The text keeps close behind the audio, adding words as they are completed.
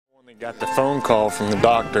He got the phone call from the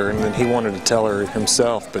doctor, and then he wanted to tell her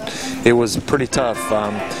himself, but it was pretty tough.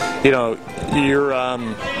 You know, your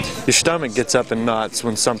stomach gets up in knots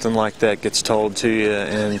when something like that gets told to you,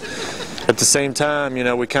 and at the same time, you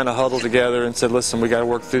know, we kind of huddled together and said, listen, we got to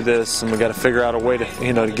work through this, and we got to figure out a way to,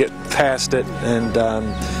 you know, to get past it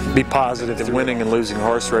and be positive. Winning and losing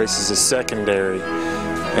horse races is secondary.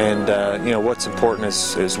 And you know, what's important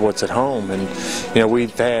is what's at home. And you know, we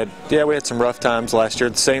had some rough times last year.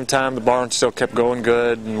 At the same time, the barn still kept going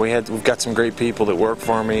good, and we've got some great people that work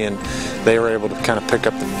for me, and they were able to kind of pick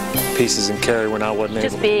up the pieces and carry when I wasn't able.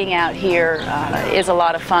 Just being out here is a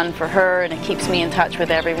lot of fun for her, and it keeps me in touch with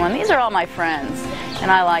everyone. These are all my friends, and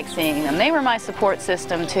I like seeing them. They were my support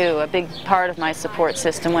system too, a big part of my support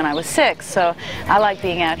system when I was sick. So I like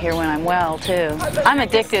being out here when I'm well too. I'm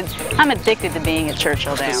addicted to being at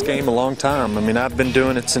Churchill Downs. This game a long time. I mean, I've been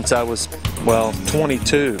doing it since I was, well,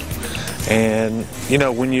 22. And you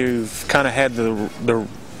know, when you've kind of had the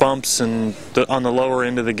bumps and on the lower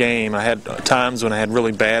end of the game, I had times when I had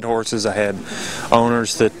really bad horses. I had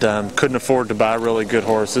owners that couldn't afford to buy really good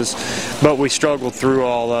horses, but we struggled through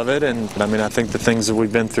all of it. And I mean, I think the things that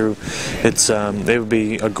we've been through, it would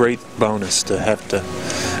be a great bonus to have to,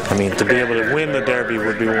 I mean, to be able to win the Derby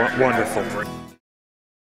would be wonderful.